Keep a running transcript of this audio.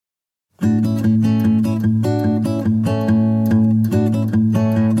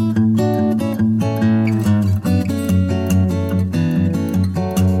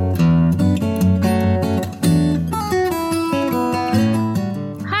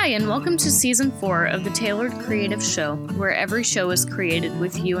and welcome to Season 4 of the Tailored Creative Show, where every show is created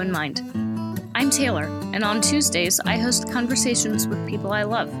with you in mind. I'm Taylor, and on Tuesdays, I host conversations with people I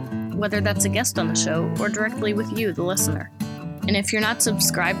love, whether that's a guest on the show or directly with you, the listener. And if you're not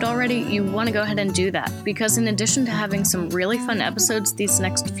subscribed already, you want to go ahead and do that, because in addition to having some really fun episodes these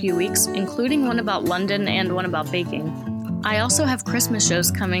next few weeks, including one about London and one about baking, I also have Christmas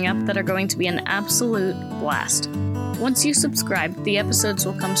shows coming up that are going to be an absolute blast. Once you subscribe, the episodes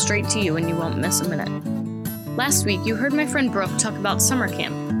will come straight to you and you won't miss a minute. Last week, you heard my friend Brooke talk about summer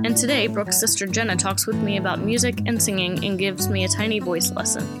camp, and today, Brooke's sister Jenna talks with me about music and singing and gives me a tiny voice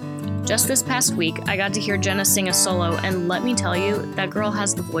lesson. Just this past week, I got to hear Jenna sing a solo, and let me tell you, that girl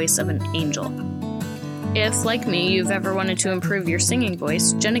has the voice of an angel. If, like me, you've ever wanted to improve your singing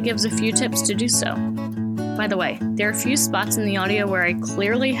voice, Jenna gives a few tips to do so. By the way, there are a few spots in the audio where I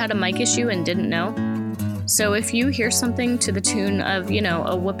clearly had a mic issue and didn't know. So if you hear something to the tune of,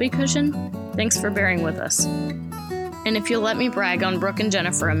 a whoopee cushion, thanks for bearing with us. And if you'll let me brag on Brooke and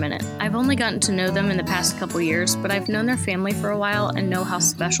Jenna for a minute, I've only gotten to know them in the past couple years, but I've known their family for a while and know how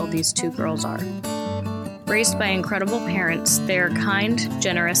special these two girls are. Raised by incredible parents, they are kind,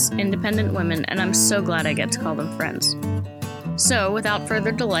 generous, independent women, and I'm so glad I get to call them friends. So, without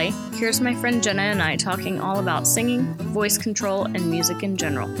further delay, here's my friend Jenna and I talking all about singing, voice control, and music in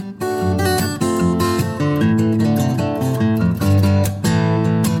general.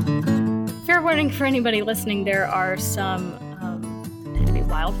 Fair warning for anybody listening, there are some heavy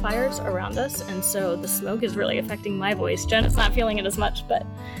wildfires around us, and so the smoke is really affecting my voice. Jenna's not feeling it as much, but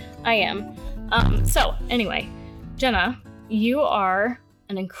I am. So, anyway, Jenna, you are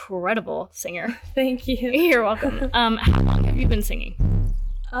an incredible singer. Thank you. You're welcome. How long have you been singing?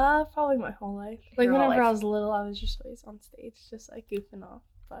 Probably my whole life. Whenever I was little, I was just always on stage, just goofing off.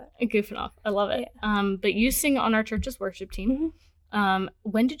 Goofing off. I love it. Yeah. But you sing on our church's worship team. Mm-hmm.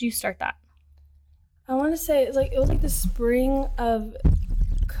 When did you start that? I want to say it was the spring of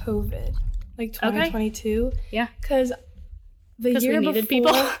COVID, 2022. Okay. Yeah. Because we needed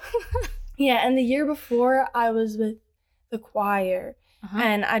people. Yeah, and the year before I was with the choir. Uh-huh.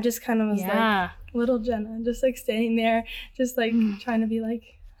 And I just kind of was little Jenna, just standing there, just trying to be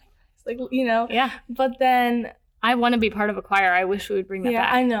Yeah. But then I want to be part of a choir. I wish we would bring that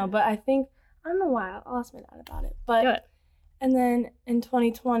back. Yeah, I know, but I don't know why. I'll ask my dad about it. But do it. And then in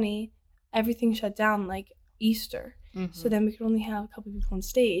 2020, everything shut down Easter. Mm-hmm. So then we could only have a couple people on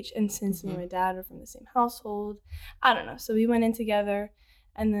stage. And since me and my dad are from the same household, I don't know. So we went in together,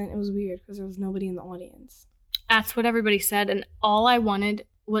 and then it was weird because there was nobody in the audience. That's what everybody said, and all I wanted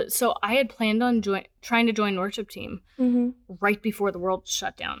was, so I had planned on trying to join worship team right before the world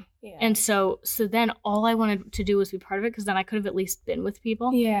shut down. Yeah. And so then all I wanted to do was be part of it, because then I could have at least been with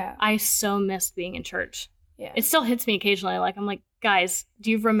people. Yeah. I so missed being in church. Yeah. It still hits me occasionally. I'm like, guys,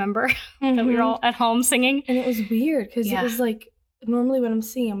 do you remember that we were all at home singing? And it was weird, because it was normally when I'm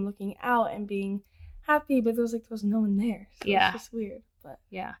singing, I'm looking out and being happy, but there was no one there. So it was just weird. But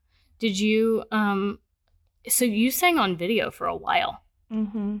yeah. Did you, so you sang on video for a while.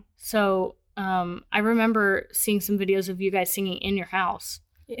 Mm-hmm. So I remember seeing some videos of you guys singing in your house.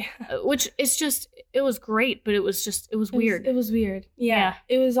 Yeah. Which is just, it was great, but it was weird. It was weird. Yeah.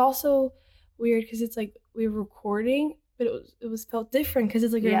 It was also weird because it's we were recording, but it was felt different because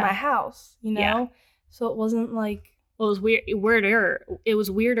it's you're in my house, Yeah. So it wasn't Well, it was weirder. It was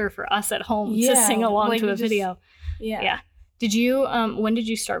weirder for us at home to sing along to a video. Yeah. Yeah. Did you, when did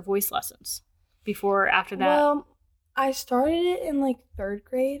you start voice lessons? Before or after that? Well, I started it in 3rd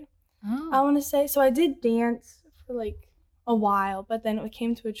grade, I want to say. So I did dance for a while, but then it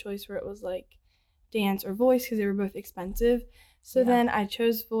came to a choice where it was dance or voice, because they were both expensive. So then I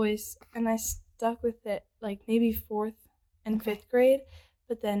chose voice, and I stuck with it maybe 4th and 5th grade,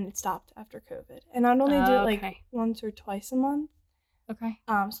 but then it stopped after COVID. And I'd only do it once or twice a month. Okay.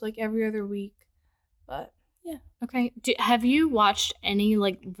 So every other week, but yeah. Okay. Have you watched any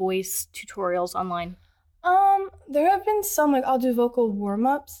voice tutorials online? There have been some I'll do vocal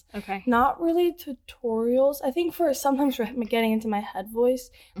warm-ups. Okay. Not really tutorials. I think sometimes for getting into my head voice,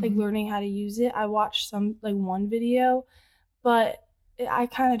 learning how to use it, I watched some one video, but I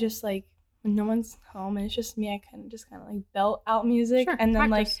kind of just when no one's home and it's just me, I kind of belt out music. Sure, and then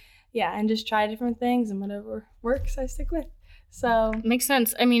practice. And just try different things, and whatever works I stick with. So makes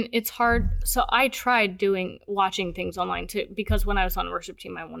sense. I mean, it's hard. So I tried watching things online too, because when I was on a worship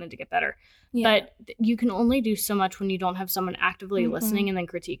team, I wanted to get better. Yeah. But you can only do so much when you don't have someone actively listening and then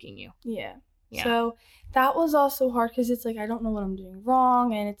critiquing you. Yeah. So that was also hard, because it's I don't know what I'm doing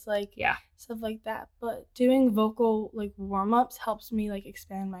wrong, and it's stuff like that. But doing vocal warm-ups helps me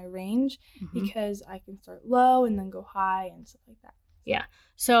expand my range, because I can start low and then go high and stuff like that. Yeah.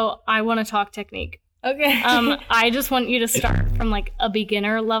 So I want to talk technique. Okay. I just want you to start from like a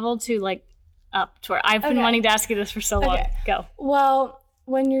beginner level to like up to where I've been wanting to ask you this for so long. Go. Well,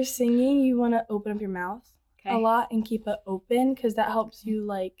 when you're singing, you want to open up your mouth a lot and keep it open because that helps you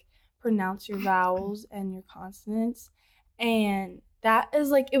like pronounce your vowels and your consonants. And that is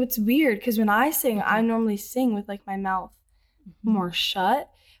like, it's weird because when I sing, I normally sing with like my mouth more shut.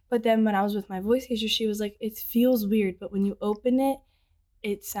 But then when I was with my voice teacher, she was like, it feels weird, but when you open it,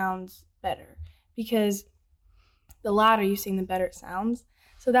 it sounds better because the louder you sing, the better it sounds.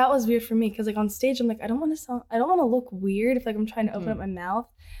 So that was weird for me because like on stage, I'm like, I don't want to look weird if like I'm trying to open up my mouth,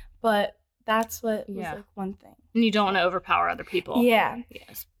 but that's what was like one thing. And you don't want to overpower other people. Yeah.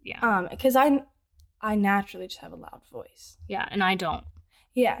 Yes. Yeah. Because I naturally just have a loud voice. Yeah, and I don't.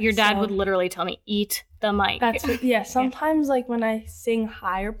 Yeah. Your dad would literally tell me, eat the mic. That's what, sometimes like when I sing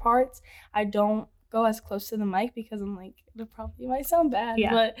higher parts, I don't go as close to the mic because I'm like, it probably might sound bad.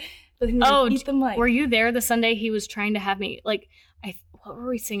 Yeah. But like, eat the mic. Were you there the Sunday he was trying to have me like what were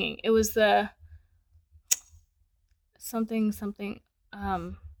we singing? It was the something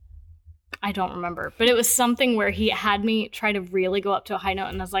I don't remember, but it was something where he had me try to really go up to a high note,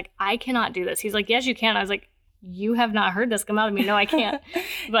 and I was like, I cannot do this. He's like, yes, you can. I was like, you have not heard this come out of me. No, I can't.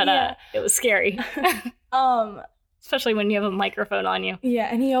 But it was scary. Especially when you have a microphone on you. Yeah,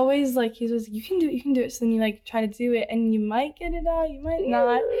 and he always like, he was, you can do it. So then you like try to do it, and you might get it out, you might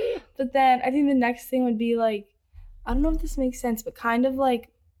not. But then I think the next thing would be like, I don't know if this makes sense, but kind of like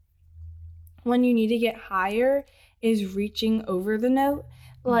when you need to get higher is reaching over the note.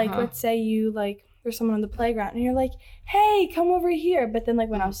 Like, let's say you, like, there's someone on the playground and you're like, hey, come over here. But then, like,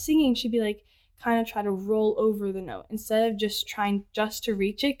 when I was singing, she'd be like, kind of try to roll over the note instead of just trying just to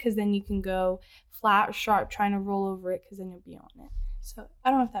reach it, because then you can go flat or sharp trying to roll over it because then you'll be on it. So I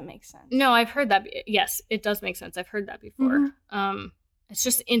don't know if that makes sense. No, I've heard that. Yes, it does make sense. I've heard that before. It's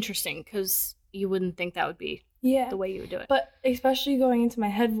just interesting because you wouldn't think that would be the way you would do it. But especially going into my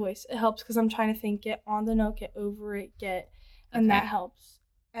head voice, it helps because I'm trying to think, get on the note, get over it, and that helps.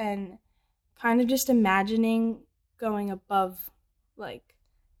 And kind of just imagining going above, like,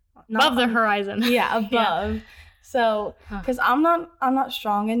 above the horizon. Yeah, above. Yeah. So, because I'm not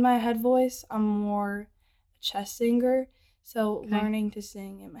strong in my head voice. I'm more a chest singer. So learning to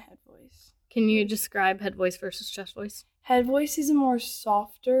sing in my head voice. Can you describe head voice versus chest voice? Head voice is more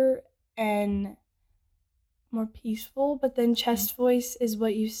softer and more peaceful, but then chest voice is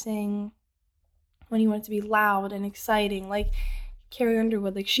what you sing when you want it to be loud and exciting. Like Carrie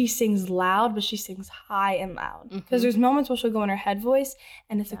Underwood, like she sings loud, but she sings high and loud. Because there's moments where she'll go in her head voice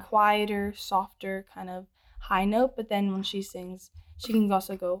and it's a quieter, softer kind of high note, but then when she sings, she can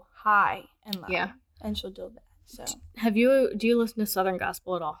also go high and loud. Yeah. And she'll do that. So do you listen to Southern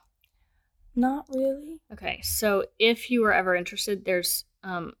gospel at all? Not really. Okay, so if you were ever interested, there's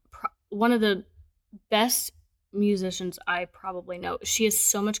one of the best musicians I probably know. She has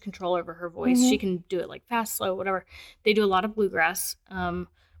so much control over her voice. She can do it like fast, slow, whatever. They do a lot of bluegrass.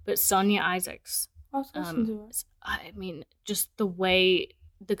 But Sonia Isaacs, I mean, just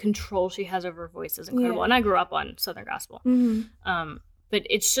the control she has over her voice is incredible. Yeah. And I grew up on Southern gospel. But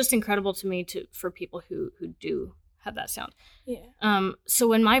it's just incredible to me for people who do have that sound. Yeah. So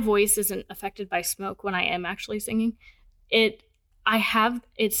when my voice isn't affected by smoke when I am actually singing, it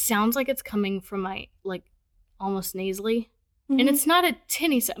sounds like it's coming from my like almost nasally, and it's not a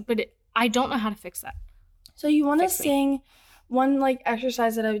tinny sound, but I don't know how to fix that. So you want to sing. One like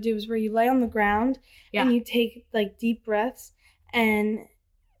exercise that I would do is where you lay on the ground and you take like deep breaths, and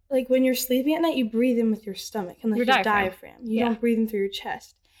like when you're sleeping at night, you breathe in with your stomach and like your diaphragm. You don't breathe in through your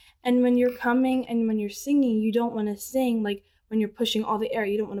chest. And when you're coming and when you're singing, you don't want to sing like when you're pushing all the air.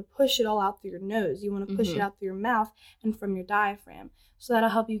 You don't want to push it all out through your nose. You want to push it out through your mouth and from your diaphragm. So that'll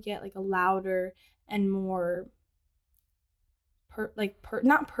help you get like a louder and more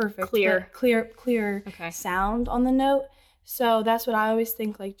not perfect, clear sound on the note. So that's what I always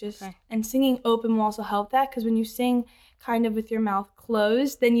think, like and singing open will also help that, because when you sing kind of with your mouth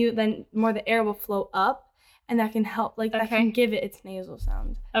closed, then more the air will flow up, and that can help, like that can give it its nasal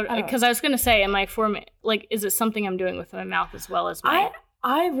sound. Because I was gonna say, am I is it something I'm doing with my mouth as well as my?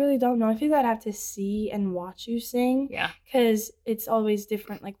 I really don't know. I feel like I'd have to see and watch you sing. Yeah. Because it's always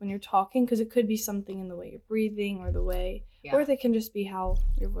different, like when you're talking, because it could be something in the way you're breathing or the way, or it can just be how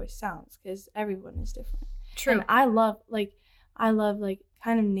your voice sounds, because everyone is different. True. And I love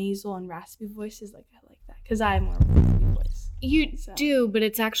kind of nasal and raspy voices. Like I like that because I have more of a raspy voice. You do, but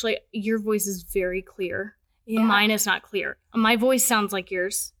it's actually, your voice is very clear. Yeah. Mine is not clear. My voice sounds like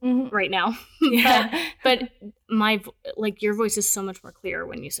yours right now. Yeah. but your voice is so much more clear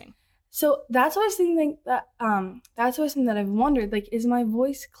when you sing. So that's always something that I've wondered, like, is my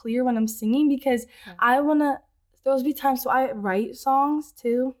voice clear when I'm singing? Because there'll be times, so I write songs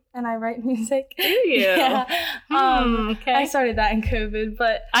too, and I write music. Do you? Yeah. Okay. I started that in COVID,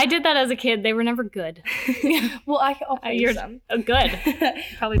 but I did that as a kid. They were never good. Well, I'll praise them. Oh, good.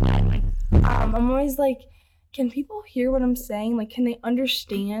 Probably bad mine. I'm always like, can people hear what I'm saying? Like, can they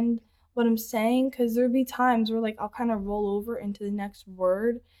understand what I'm saying? Because there'll be times where, like, I'll kind of roll over into the next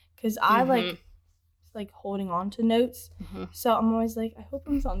word. Because I like holding on to notes. Mm-hmm. So I'm always like, I hope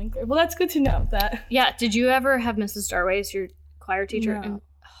I'm sounding clear. Well, that's good to know that. Yeah. Did you ever have Mrs. Darway as your choir teacher? No. And, oh my gosh.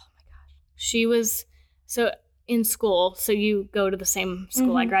 She was, so in school, so you go to the same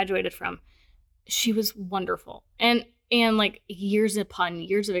school I graduated from. She was wonderful. And like years upon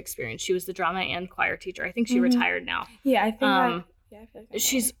years of experience. She was the drama and choir teacher. I think she retired now. Yeah, I think I feel like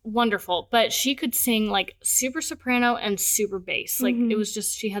she's wonderful, but she could sing like super soprano and super bass. Like it was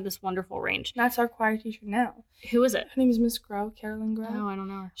just, she had this wonderful range. That's our choir teacher now. Who is it? Her name is Miss Grow, Carolyn Grow. Oh, I don't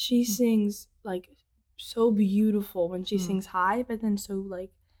know her. She sings like so beautiful when she sings high, but then so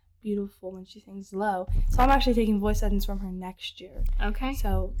like beautiful when she sings low. So I'm actually taking voice lessons from her next year. Okay.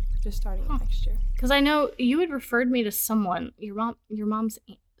 So just starting next year. Because I know you had referred me to someone, your mom's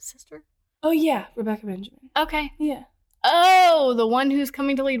sister? Oh yeah, Rebecca Benjamin. Okay. Yeah. Oh, the one who's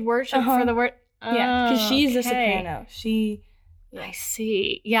coming to lead worship for the word. Yeah, because she's a soprano. Yeah. I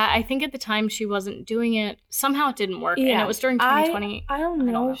see. Yeah, I think at the time she wasn't doing it. Somehow it didn't work, and it was during 2020. I don't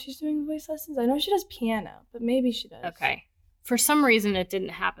know if she's doing voice lessons. I know she does piano, but maybe she does. Okay. For some reason, it didn't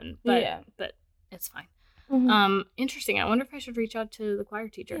happen, but it's fine. Mm-hmm. Interesting. I wonder if I should reach out to the choir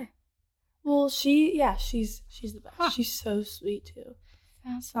teacher. Yeah. Well, she's the best. Huh. She's so sweet too.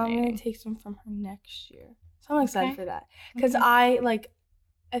 So I'm gonna take some from her next year. So I'm excited for that because I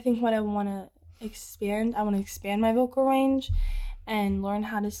think what I want to expand my vocal range and learn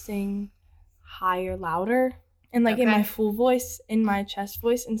how to sing higher, louder, and like in my full voice, in my chest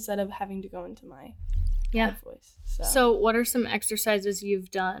voice, instead of having to go into my head voice. So what are some exercises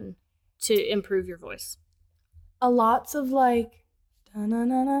you've done to improve your voice? Lots of like, you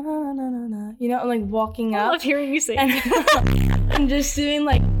know, like walking up. I love hearing you sing. And just doing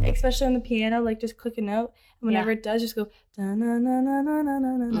like, especially on the piano, like just click a note. And whenever it does, just go.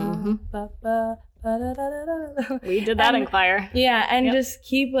 We did that in choir. Yeah, and just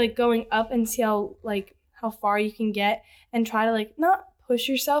keep like going up and see how far you can get, and try to like not push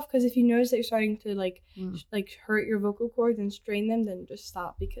yourself, because if you notice that you're starting to like hurt your vocal cords and strain them, then just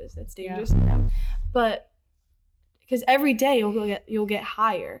stop, because that's dangerous. But because every day you'll get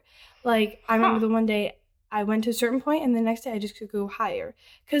higher. Like I remember the one day I went to a certain point, and the next day I just could go higher.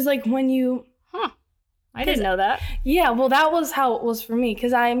 Because like when you I didn't know that. Yeah, well, that was how it was for me,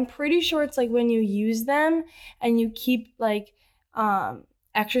 because I'm pretty sure it's like when you use them and you keep like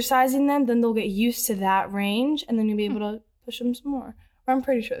exercising them, then they'll get used to that range, and then you'll be able to push them some more. Or I'm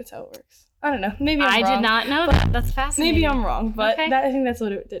pretty sure that's how it works. I don't know. Maybe I'm wrong. I did not know that. That's fascinating. Maybe I'm wrong, but I think that's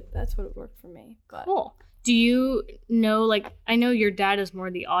what it did. That's what it worked for me. But. Cool. Do you know, like, I know your dad is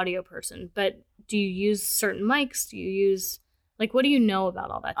more the audio person, but do you use certain mics? Do you use... Like, what do you know about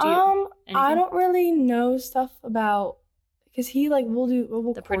all that? I don't really know stuff about, because he like we'll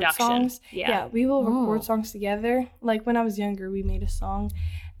record the production songs. Yeah, we will record songs together. Like when I was younger, we made a song,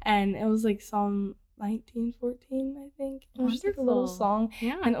 and it was like Psalm 1914, I think. It was just like a little song,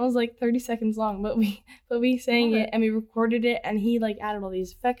 and it was like 30 seconds long. But we sang it and we recorded it, and he like added all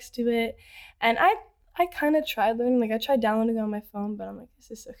these effects to it, and I kind of tried learning. Like I tried downloading it on my phone, but I'm like,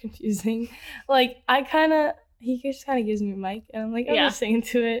 this is so confusing. Like he just kind of gives me a mic, and I'm like, I'm just singing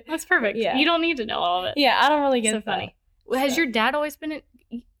to it. That's perfect. Yeah. You don't need to know all of it. Yeah, I don't really get so funny. Has your dad always been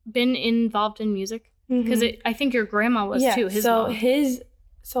involved in music? Because I think your grandma was too. His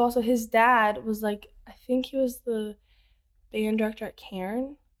dad was like, I think he was the band director at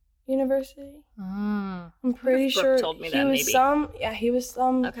Cairn University. I'm pretty sure told me he that, was maybe. He was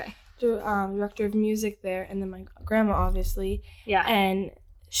some director of music there, and then my grandma obviously. Yeah. And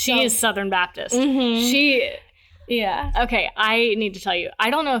she is Southern Baptist. Okay, I need to tell you. I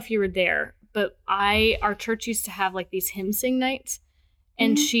don't know if you were there, but our church used to have like these hymn sing nights,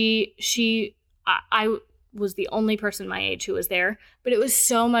 and I was the only person my age who was there, but it was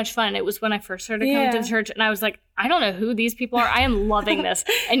so much fun. It was when I first started coming to the church, and I was like, I don't know who these people are. I am loving this.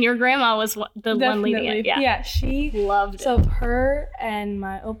 And your grandma was the one leading it. Yeah, she loved it. So her and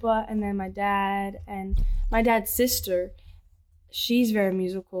my Opa, and then my dad and my dad's sister. She's very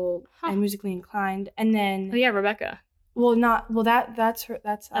musical and musically inclined, and then Rebecca. That's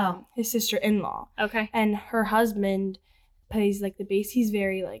his sister-in-law. Okay, and her husband plays like the bass. He's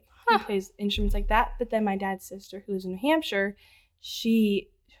very like he plays instruments like that. But then my dad's sister, who lives in New Hampshire,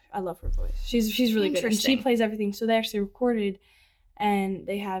 I love her voice. She's really good. And she plays everything. So they actually recorded, and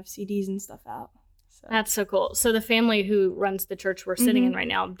they have CDs and stuff out. So. That's so cool. So the family who runs the church we're sitting in right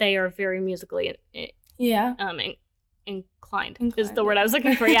now, they are very musically inclined is the word I was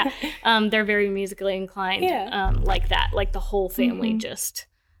looking for. Yeah. They're very musically inclined. Yeah. Like that. Like the whole family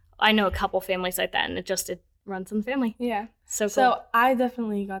I know a couple families like that, and it runs in the family. Yeah. So cool. So I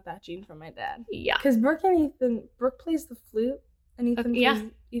definitely got that gene from my dad. Yeah. Because Brooke plays the flute, and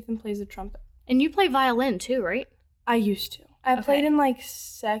Ethan plays the trumpet. And you play violin too, right? I used to. I played in like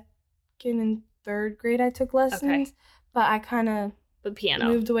 2nd and 3rd grade. I took lessons, but I kind of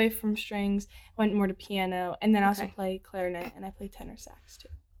moved away from strings, went more to piano, and then I also play clarinet, and I play tenor sax too.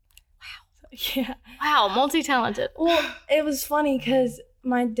 Wow. So, yeah. Wow, multi-talented. Well, it was funny because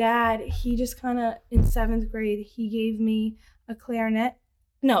my dad, he just kind of, in 7th grade, he gave me a clarinet.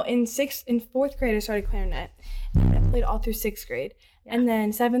 No, in 4th grade, I started clarinet. And I played all through 6th grade. Yeah. And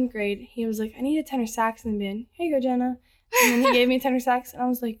then 7th grade, he was like, I need a tenor sax in the band. Here you go, Jenna. And then he gave me a tenor sax, and I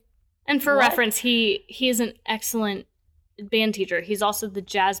was like, and for reference, he is an excellent band teacher. He's also the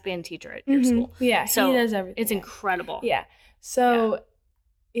jazz band teacher at your school. Yeah, so he does everything. It's incredible. Yeah. So,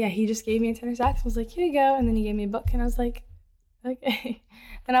 he just gave me a tenor sax. I was like, here you go. And then he gave me a book, and I was like, okay.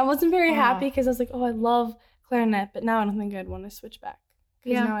 And I wasn't very happy because I was like, oh, I love clarinet, but now I don't think I'd want to switch back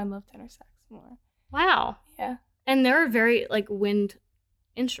because now I love tenor sax more. Wow. Yeah. And they're very, like, wind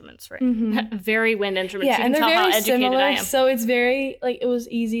instruments, right? Very wind instruments. Yeah, you and can they're tell very how educated similar, I am. so it's very, like, it was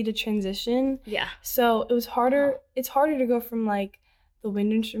easy to transition. Yeah. So it was harder. It's harder to go from, like, the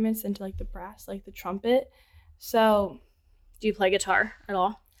wind instruments into, like, the brass, like the trumpet. So. Do you play guitar at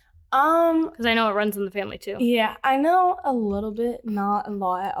all? Because I know it runs in the family too. Yeah, I know a little bit, not a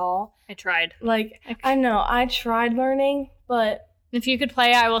lot at all. I tried. Like, I know, I tried learning, but... If you could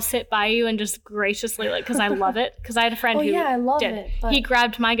play, I will sit by you and just graciously, like, because I love it. Because I had a friend who I love did. It. But... He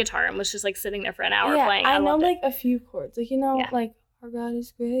grabbed my guitar and was just, like, sitting there for an hour playing. I know, like, a few chords. Like, like, Our God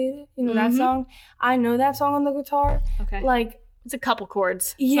is Great. You know that song? I know that song on the guitar. Okay. Like... It's a couple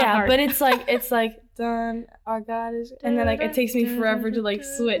chords. Yeah, but it's like, done, Our God is... And then, like, it takes me forever to, like,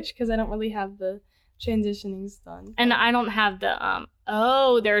 switch because I don't really have the transitionings done. And I don't have the,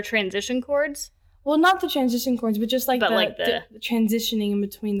 there are transition chords? Well, not the transition chords, but just, like, the transitioning in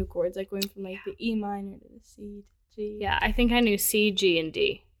between the chords, like, going from, like, the E minor to the C to G. Yeah, I think I knew C, G, and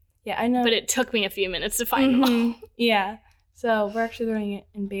D. Yeah, I know. But it took me a few minutes to find them all. Yeah. So, we're actually learning it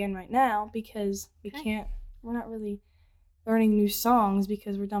in band right now because we're not really... learning new songs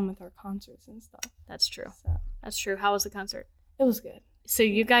because we're done with our concerts and stuff. That's true. So. That's true. How was the concert? It was good. So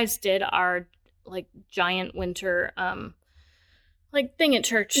you guys did our, like, giant winter, like, thing at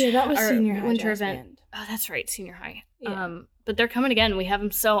church. Yeah, that was senior high winter event. Band. Oh, that's right, senior high. Yeah. But they're coming again. We have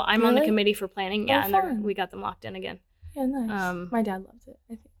them. So I'm on the committee for planning. Yeah, and we got them locked in again. Yeah, nice. My dad loves it,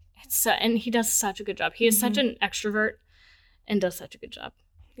 I think. And he does such a good job. He is such an extrovert and does such a good job.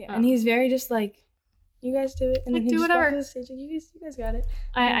 Yeah, and he's very just like, you guys do it, and like, then he do just whatever. walks on the stage, like, you guys got it.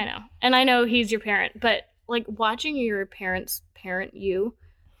 I know, and I know he's your parent, but like watching your parents parent you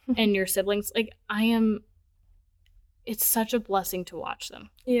and your siblings, like it's such a blessing to watch them.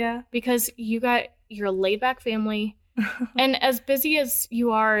 Yeah, because you're a laid back family, and as busy as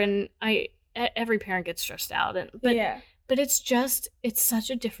you are, and every parent gets stressed out, but it's such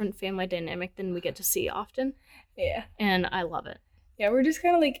a different family dynamic than we get to see often. Yeah, and I love it. Yeah, we're just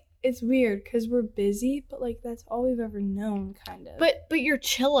kind of like. It's weird because we're busy, but, like, that's all we've ever known, kind of. But you're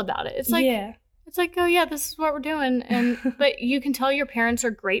chill about it. It's like, it's like, oh, yeah, this is what we're doing. But you can tell your parents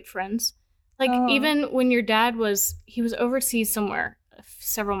are great friends. Like, even when your dad he was overseas somewhere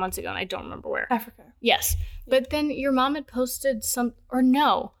several months ago, and I don't remember where. Africa. Yes. Yeah. But then your mom had posted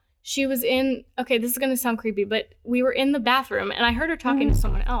she was in, okay, this is going to sound creepy, but we were in the bathroom, and I heard her talking to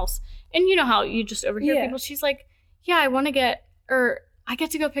someone else. And you know how you just overhear people? She's like, yeah, I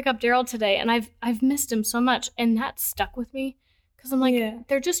get to go pick up Daryl today, and I've missed him so much, and that stuck with me because I'm like,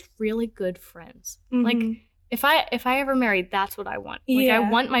 they're just really good friends. Like, if I ever marry, that's what I want. Like, I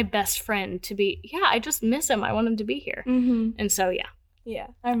want my best friend to be. Yeah, I just miss him. I want him to be here, and so yeah,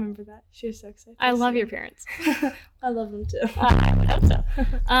 I remember that. She was so excited. I love your parents. I love them too. I would hope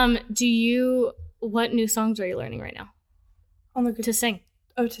so. What new songs are you learning right now? To sing.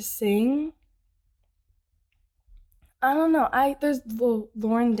 Oh, to sing. I don't know. There's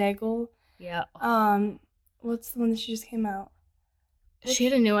Lauren Daigle. Yeah. What's the one that she just came out? She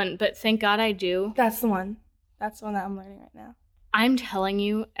had a new one, but Thank God I Do. That's the one. That's the one that I'm learning right now. I'm telling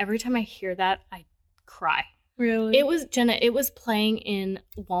you, every time I hear that, I cry. Really? It was, Jenna, it was playing in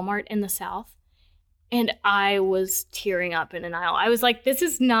Walmart in the South. And I was tearing up in an aisle. I was like, this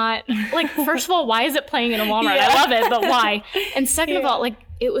is not, like, first of all, why is it playing in a Walmart? I love it, but why? And second of all, like,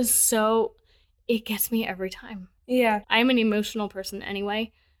 it was so, it gets me every time. Yeah. I'm an emotional person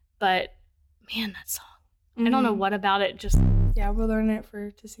anyway, but man, that song. I don't know what about it, just. Yeah, we're learning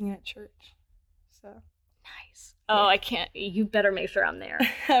it to sing it at church. So. Nice. Oh, I can't, you better make sure I'm there.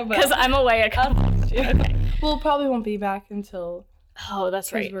 Because I'm away a couple. Okay. Well, probably won't be back until. Oh,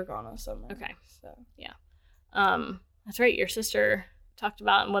 that's right. Because we're gone all summer. Okay. So. Yeah. That's right. Your sister talked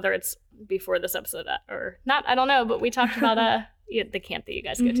about, and whether it's before this episode or not, I don't know, but we talked about the camp that you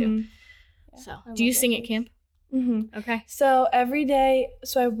guys go to. Yeah, so, do you sing at camp? Mm-hmm. Okay. So every day,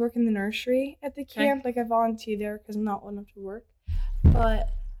 I work in the nursery at the camp. Like I volunteer there because I'm not old enough to work. But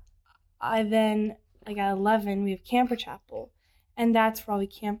I then, like at 11, we have camper chapel. And that's for all the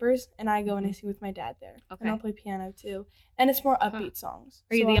campers. And I go and I sing with my dad there. Okay. And I'll play piano too. And it's more upbeat songs.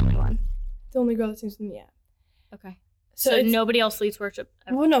 Are you the only one? The only girl that sings with me, yeah. Okay. So nobody else leads worship?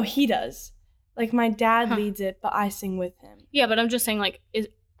 Well, no, he does. Like, my dad leads it, but I sing with him. Yeah, but I'm just saying, like,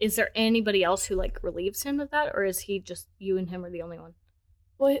 is there anybody else who, like, relieves him of that? Or is he just, you and him are the only one?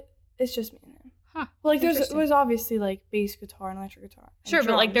 Well, it's just me and him. Huh. Well, like, there's obviously, like, bass guitar and electric guitar. And sure, drums.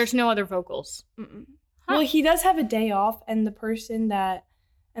 But, like, there's no other vocals. Mm-mm. Huh. Well, he does have a day off, and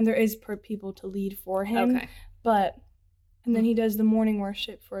there is people to lead for him. Okay. And then he does the morning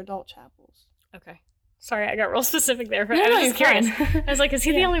worship for adult chapels. Okay. Sorry, I got real specific there. But I was just curious. I was like, is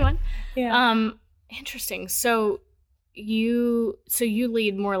he the only one? Yeah. Interesting. So you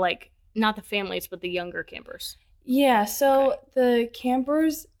lead more like not the families, but the younger campers. Yeah. So the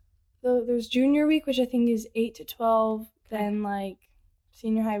campers, there's junior week, which I think is 8 to 12. Okay. Then like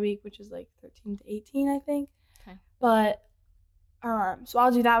senior high week, which is like 13 to 18, I think. Okay. But so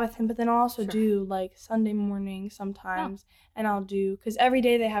I'll do that with him, but then I'll also do like Sunday morning sometimes, and I'll do, because every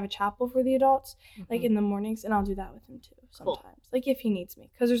day they have a chapel for the adults, like in the mornings, and I'll do that with him too sometimes, like if he needs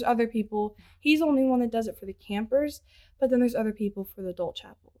me, because there's other people. He's the only one that does it for the campers, but then there's other people for the adult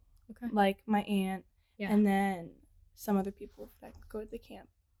chapel, like my aunt, and then some other people that go to the camp.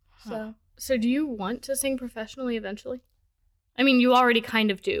 So do you want to sing professionally eventually? I mean, you already kind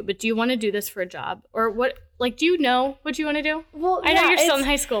of do, but do you want to do this for a job? Or what, like, do you know what you want to do? Well, I know you're still in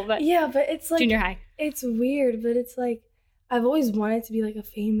high school, but... Yeah, but it's like... Junior high. It's weird, but it's like, I've always wanted to be, like, a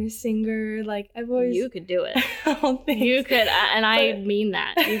famous singer. Like, I've always... You could do it. I don't think you could, and I mean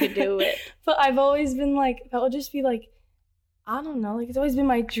that. You could do it. But I've always been, like, that would just be, like, I don't know. Like, it's always been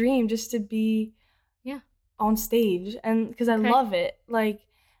my dream just to be on stage. And because I love it. Like...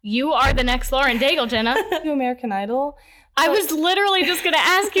 You are the next Lauren Daigle, Jenna. Do American Idol. I was literally just going to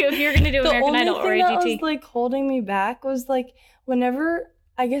ask you if you're going to do American Idol or AGT. The only thing that was, like, holding me back was, like, whenever,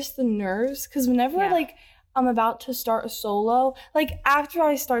 I guess, the nerves. Because whenever, like, I'm about to start a solo, like, after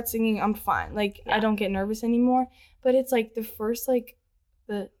I start singing, I'm fine. Like, I don't get nervous anymore. But it's, like, the first, like,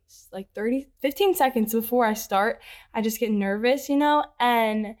 15 seconds before I start, I just get nervous, you know?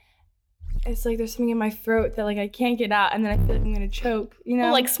 And... it's like there's something in my throat that, like, I can't get out, and then I feel like I'm going to choke, you know?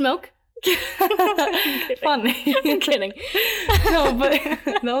 Oh, like smoke? Fun. I'm kidding. No, but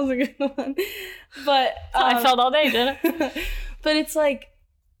that was a good one. But I felt all day, Jenna. But it's like,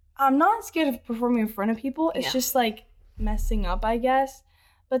 I'm not scared of performing in front of people. It's just, like, messing up, I guess.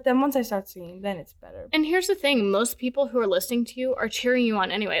 But then once I start singing, then it's better. And here's the thing. Most people who are listening to you are cheering you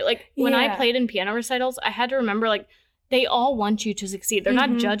on anyway. Like, when I played in piano recitals, I had to remember, like, they all want you to succeed. They're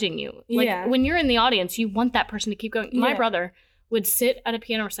not judging you. Like, when you're in the audience, you want that person to keep going. My brother would sit at a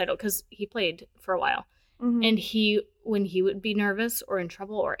piano recital because he played for a while. And when he would be nervous or in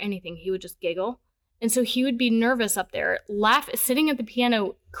trouble or anything, he would just giggle. And so he would be nervous up there, sitting at the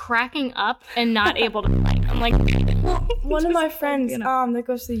piano, cracking up and not able to play. I'm like, one of my friends that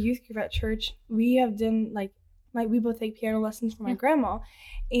goes to the youth group at church, we have done, like we both take piano lessons from my grandma.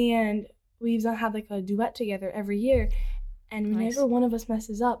 And we've had, like, a duet together every year. And whenever one of us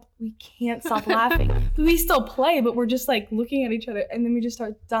messes up, we can't stop laughing. We still play, but we're just, like, looking at each other, and then we just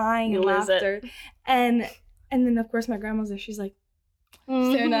start dying in laughter. And then, of course, my grandma's there. She's, like,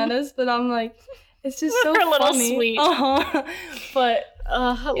 staring at us. But I'm like, it's just so funny. Her little sweet. But,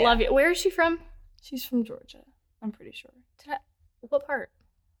 love you. Where is she from? She's from Georgia, I'm pretty sure. What part?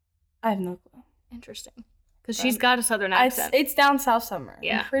 I have no clue. Interesting. Because she's got a southern accent. It's down south somewhere.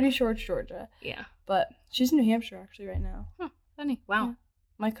 Yeah. I'm pretty sure it's Georgia. Yeah. But she's in New Hampshire, actually, right now. Huh. Funny. Wow. Yeah.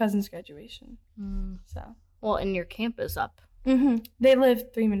 My cousin's graduation. So. Well, and your camp is up. They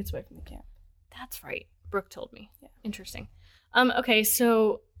live 3 minutes away from the camp. That's right. Brooke told me. Yeah. Interesting. Okay,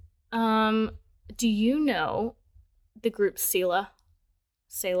 so do you know the group Selah?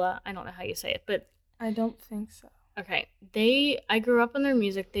 Selah? I don't know how you say it, but... I don't think so. Okay. I grew up on their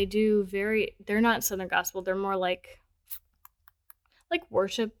music. They're not Southern gospel. They're more like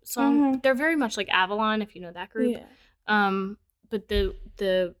worship song. Mm-hmm. They're very much like Avalon, if you know that group. Yeah. But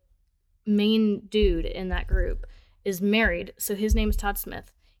the main dude in that group is married. So his name is Todd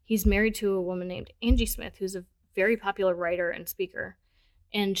Smith. He's married to a woman named Angie Smith, who's a very popular writer and speaker.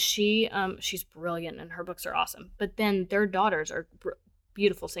 And she's brilliant and her books are awesome. But then their daughters are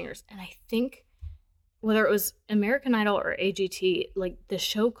beautiful singers. And I think whether it was American Idol or AGT, like the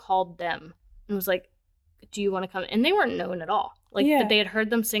show called them and was like, do you want to come? And they weren't known at all. Like but they had heard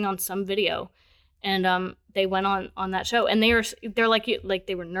them sing on some video and they went on that show and they're like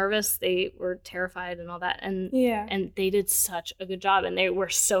they were nervous, they were terrified and all that. And they did such a good job and they were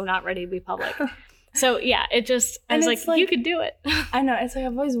so not ready to be public. So yeah, I was like, you could do it. I know. It's like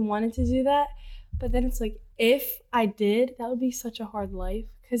I've always wanted to do that. But then it's like, if I did, that would be such a hard life.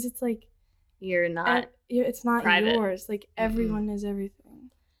 Because it's like, it's not private. Yours. Like everyone knows everything.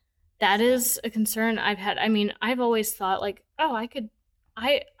 That is a concern I've had. I mean, I've always thought like, oh,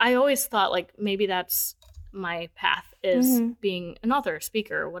 I always thought like maybe that's my path is being an author,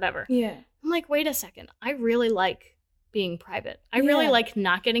 speaker, or whatever. Yeah. I'm like, wait a second. I really like being private. I really like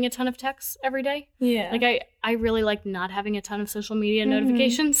not getting a ton of texts every day. Yeah. Like I really like not having a ton of social media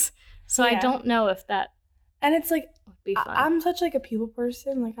notifications. So I don't know if that and it's like would be fun. I'm such like a people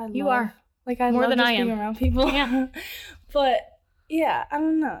person. Like you are. Like I more love than just I am being around people. Yeah. But yeah, I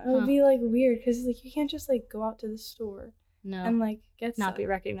don't know. It would be like weird because like you can't just like go out to the store and like get not be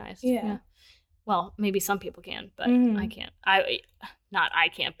recognized. Yeah. Well, maybe some people can, but I can't. I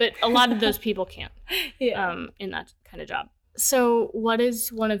can't, but a lot of those people can't. Yeah. In that kind of job. So, what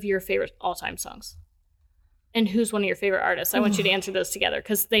is one of your favorite all-time songs? And who's one of your favorite artists? I want you to answer those together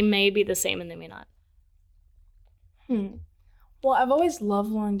because they may be the same and they may not. Well, I've always loved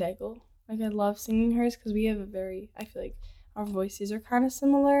Lauren Daigle. Like I love singing hers because we have I feel like our voices are kind of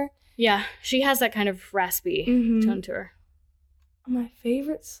similar. Yeah, she has that kind of raspy tone to her. My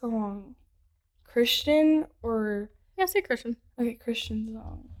favorite song, Christian or... Yeah, say Christian. Okay, Christian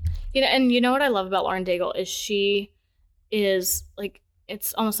song. And you know what I love about Lauren Daigle is she is, like,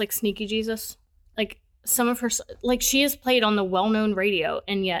 it's almost like sneaky Jesus. Like, some of her... Like, she is played on the well-known radio,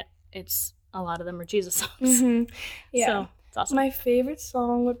 and yet a lot of them are Jesus songs. Yeah. So, it's awesome. My favorite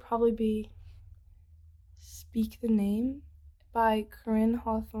song would probably be Speak the Name by Corinne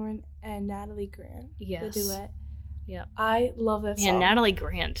Hawthorne and Natalie Grant. Yes. The duet. Yeah. I love that song. Yeah, Natalie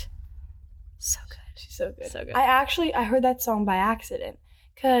Grant. So good. She's so good. So good. I heard that song by accident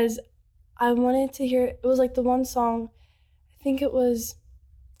because I wanted to hear, it was like the one song, I think it was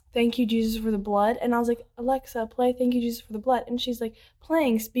Thank You, Jesus, for the Blood. And I was like, Alexa, play Thank You, Jesus, for the Blood. And she's like,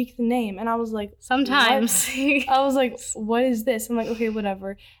 playing Speak the Name. And I was like, sometimes. I was like, what is this? I'm like, okay,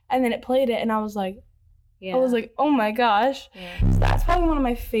 whatever. And then it played it and I was like, oh my gosh. Yeah. So that's probably one of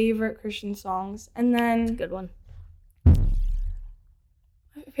my favorite Christian songs. And then... It's a good one.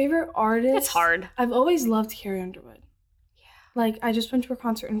 My favorite artist... It's hard. I've always loved Carrie Underwood. Yeah. Like, I just went to her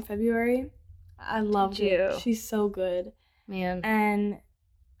concert in February. I loved it. She's so good. Man. And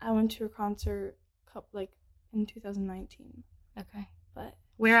I went to her concert, in 2019. Okay. But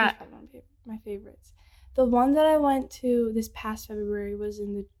where at? My favorites. The one that I went to this past February was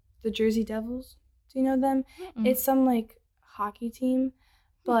in the Jersey Devils. Do you know them? Mm-mm. It's some hockey team,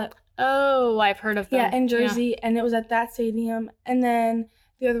 but I've heard of them. Yeah, in Jersey, and it was at that stadium, and then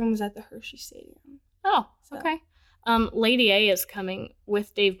the other one was at the Hershey Stadium. Oh, so. Okay. Lady A is coming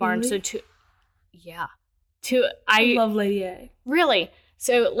with Dave Barnes. Really? I love Lady A. Really?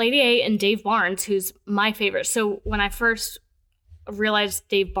 So Lady A and Dave Barnes, who's my favorite. So when I first realized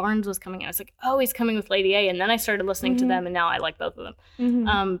Dave Barnes was coming, I was like, oh, he's coming with Lady A. And then I started listening to them, and now I like both of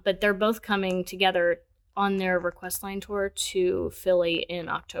them. But they're both coming together on their Request Line tour to Philly in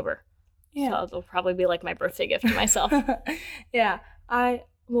October. Yeah. So it'll probably be like my birthday gift to myself. Yeah.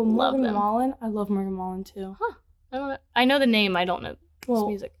 Morgan Wallen. I love Morgan Wallen too. Huh. I know the name. I don't know his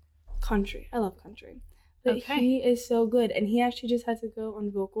music. Country. I love country. But he is so good. And he actually just had to go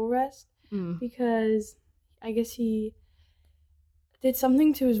on vocal rest because I guess he did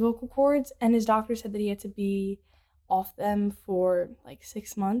something to his vocal cords, and his doctor said that he had to be off them for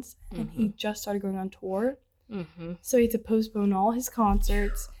 6 months, and he just started going on tour. So he had to postpone all his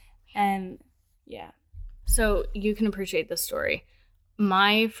concerts, and yeah. So you can appreciate this story.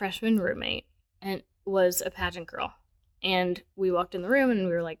 My freshman roommate was a pageant girl, and we walked in the room, and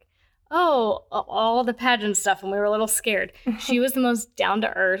we were like, oh, all the pageant stuff, and we were a little scared. She was the most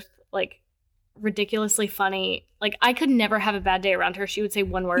down-to-earth, ridiculously funny. I could never have a bad day around her. She would say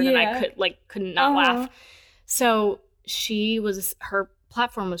one word and I could not laugh. So her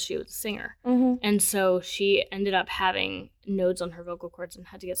platform was she was a singer. Mm-hmm. And so she ended up having nodes on her vocal cords and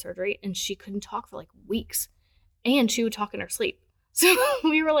had to get surgery. And she couldn't talk for like weeks. And she would talk in her sleep. So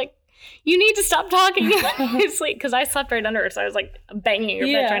we were like, you need to stop talking in your sleep. Because I slept right under her. So I was like banging her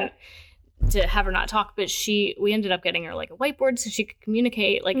bed trying to have her not talk. But we ended up getting her like a whiteboard so she could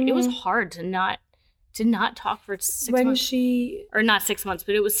communicate. Like it was hard to not talk for 6 months. Or not 6 months,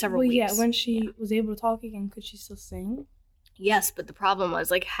 but it was several weeks. Yeah, when she was able to talk again, could she still sing? Yes, but the problem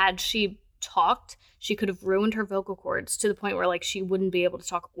was, like, had she talked, she could have ruined her vocal cords to the point where, like, she wouldn't be able to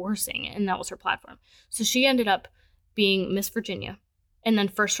talk or sing, and that was her platform. So she ended up being Miss Virginia and then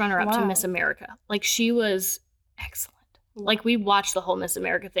first runner-up to Miss America. Like, she was excellent. Wow. Like, we watched the whole Miss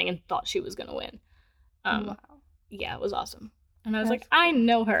America thing and thought she was going to win. Wow. Yeah, it was awesome. And I was like, I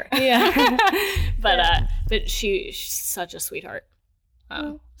know her. Yeah. But she's such a sweetheart.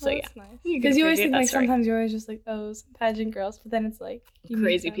 So yeah, nice. Because you always think like sometimes you're always just like, oh, some pageant girls, but then it's like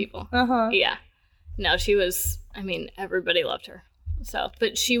crazy people. Yeah. No, she was. I mean, everybody loved her. So,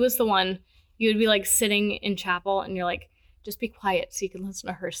 but she was the one you would be like sitting in chapel, and you're like, just be quiet so you can listen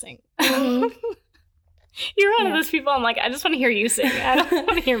to her sing. You're one of those people. I'm like, I just want to hear you sing. I don't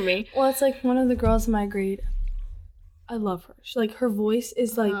want to hear me. Well, it's like one of the girls in my grade. I love her. She, like her voice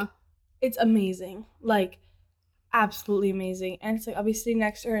is like, it's amazing. Like. Absolutely amazing. And it's like I'll be sitting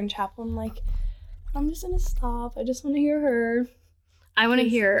next to her in chapel and like I'm just gonna stop. I just want to hear her. I want to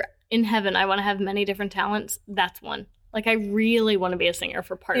hear in heaven. I want to have many different talents. That's one. Like I really want to be a singer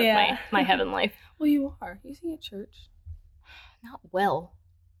for part of my heaven life. Well, you are. You sing at church. Not well.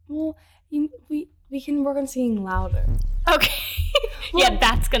 Well, we can work on singing louder. Okay. Well, yeah,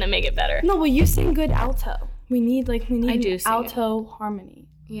 that's gonna make it better. No, well, you sing good alto. We need alto harmony.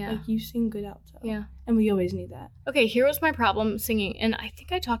 Yeah. Like you sing good alto. Yeah. And we always need that. Okay, here was my problem singing, and I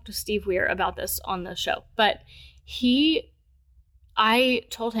think I talked to Steve Weir about this on the show, but I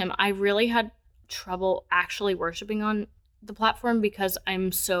told him I really had trouble actually worshiping on the platform because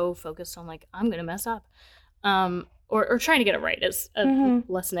I'm so focused on like, I'm going to mess up. Or trying to get it right is a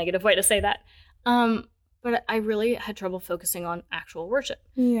less negative way to say that. But I really had trouble focusing on actual worship.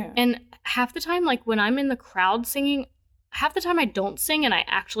 Yeah. And half the time, like when I'm in the crowd singing, half the time I don't sing and I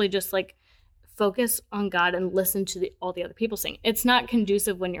actually just like focus on God and listen to all the other people sing. It's not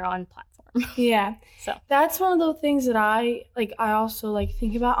conducive when you're on platform. Yeah. So that's one of those things that I also like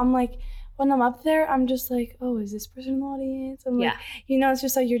think about. I'm like, when I'm up there, I'm just like, oh, is this person in the audience? I'm like, it's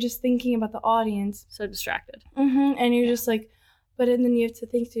just like you're just thinking about the audience. So distracted. And you're just like, but then you have to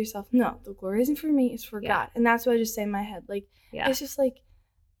think to yourself, no, the glory isn't for me, it's for God. And that's what I just say in my head. Like, it's just like.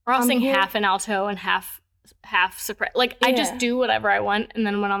 Or I'll sing half an alto and half soprano. Like I just do whatever I want, and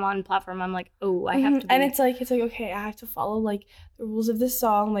then when I'm on platform, I'm like, oh, I have to. And it's like okay, I have to follow like the rules of this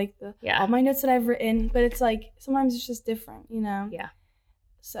song, like all my notes that I've written. But it's like sometimes it's just different, Yeah.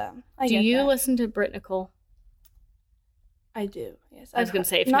 So do you listen to Britt Nicole? I do. Yes. I was gonna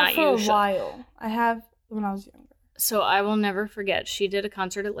say if not for you, a while. I have when I was younger. So I will never forget. She did a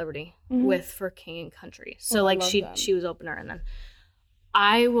concert at Liberty with For King and Country. So like she was opener, and then.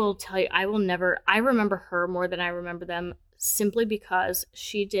 I will tell you, I remember her more than I remember them simply because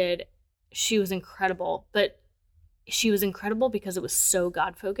she was incredible, but she was incredible because it was so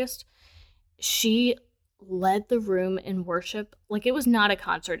God-focused. She led the room in worship. Like it was not a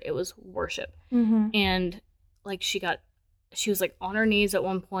concert, it was worship. And like she was like on her knees at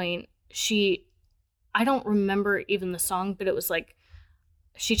one point. I don't remember even the song, but it was like,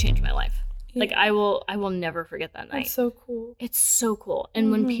 she changed my life. Like I will never forget that night. That's so cool. It's so cool.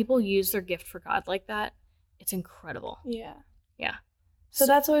 And when people use their gift for God like that, it's incredible. Yeah. Yeah. So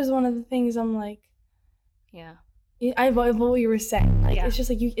that's always one of the things I'm like. Yeah. I love what you were saying. Like it's just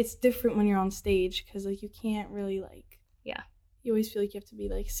like it's different when you're on stage because like you can't really like. Yeah. You always feel like you have to be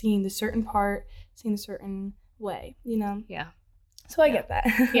like singing the certain part, singing a certain way, Yeah. So I get that.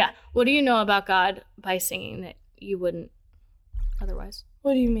 Yeah. What do you know about God by singing that you wouldn't otherwise?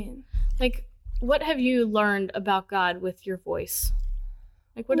 What do you mean? Like, what have you learned about God with your voice?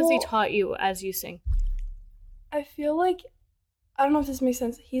 Like, what has he taught you as you sing? I feel like, I don't know if this makes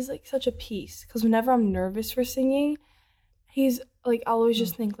sense. He's like such a peace. Because whenever I'm nervous for singing, he's like, I'll always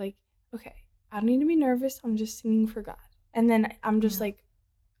just think like, okay, I don't need to be nervous. I'm just singing for God. And then I'm just like,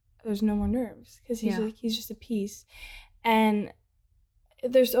 there's no more nerves. Because he's just a peace. And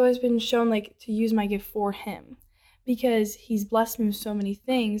there's always been shown like to use my gift for him. Because he's blessed me with so many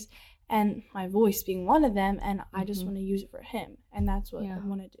things. And my voice being one of them, and I just want to use it for him, and that's what I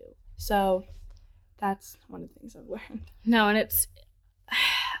want to do. So that's one of the things I've learned. No, and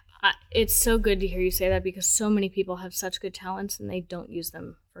it's so good to hear you say that because so many people have such good talents and they don't use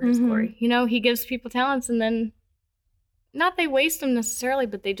them for his glory. He gives people talents and then not they waste him necessarily,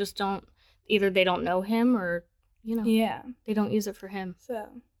 but they just don't, either they don't know him or, Yeah. They don't use it for him. So.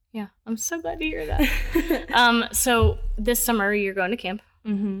 Yeah, I'm so glad to hear that. So this summer you're going to camp.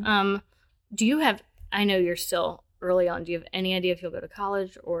 Mm-hmm. Do you have, I know you're still early on, do you have any idea if you'll go to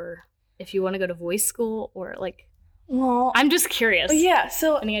college or if you want to go to voice school or like, well, I'm just curious. Yeah,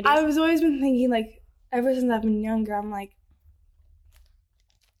 so any ideas? I was always been thinking like, ever since I've been younger, I'm like,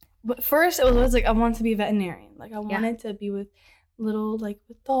 but first it was always like, I wanted to be a veterinarian. Like I wanted to be with little, like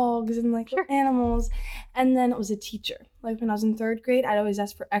with dogs and like with animals. And then it was a teacher. Like when I was in 3rd grade, I'd always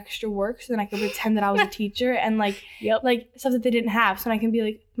ask for extra work so then I could pretend that I was a teacher and like, like stuff that they didn't have. So then I can be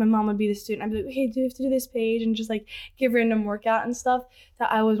like, my mom would be the student. I'd be like, hey, do you have to do this page? And just like give random workout and stuff.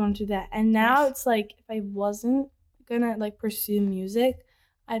 That I always wanted to do that. And now it's like, if I wasn't gonna like pursue music,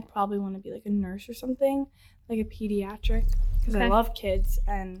 I'd probably want to be like a nurse or something, like a pediatric. Because I love kids,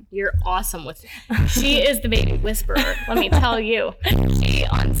 and you're awesome with it. She is the baby whisperer, let me tell you.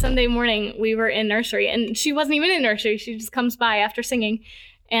 On Sunday morning, we were in nursery, and she wasn't even in nursery. She just comes by after singing,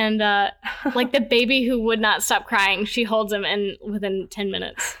 and like the baby who would not stop crying, she holds him, and within 10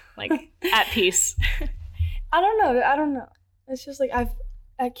 minutes, like at peace. I don't know. It's just like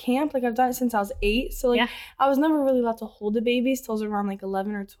at camp, like I've done it since I was 8, so like I was never really allowed to hold the babies till I was around like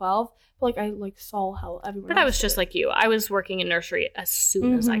 11 or 12. But like I like saw how everyone. But I was just like you. I was working in nursery as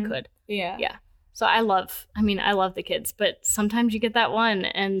soon as I could. Yeah. So I love the kids, but sometimes you get that one,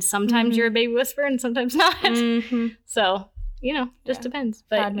 and sometimes you're a baby whisperer, and sometimes not. So just depends.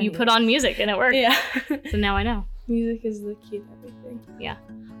 But you put on music, and it works. Yeah. So now I know. Music is the key to everything. Yeah.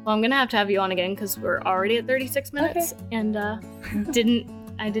 Well, I'm gonna have you on again because we're already at 36 minutes, and I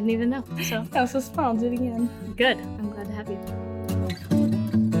didn't even know. So that was fun. I'll do it again. Good. I'm glad to have you.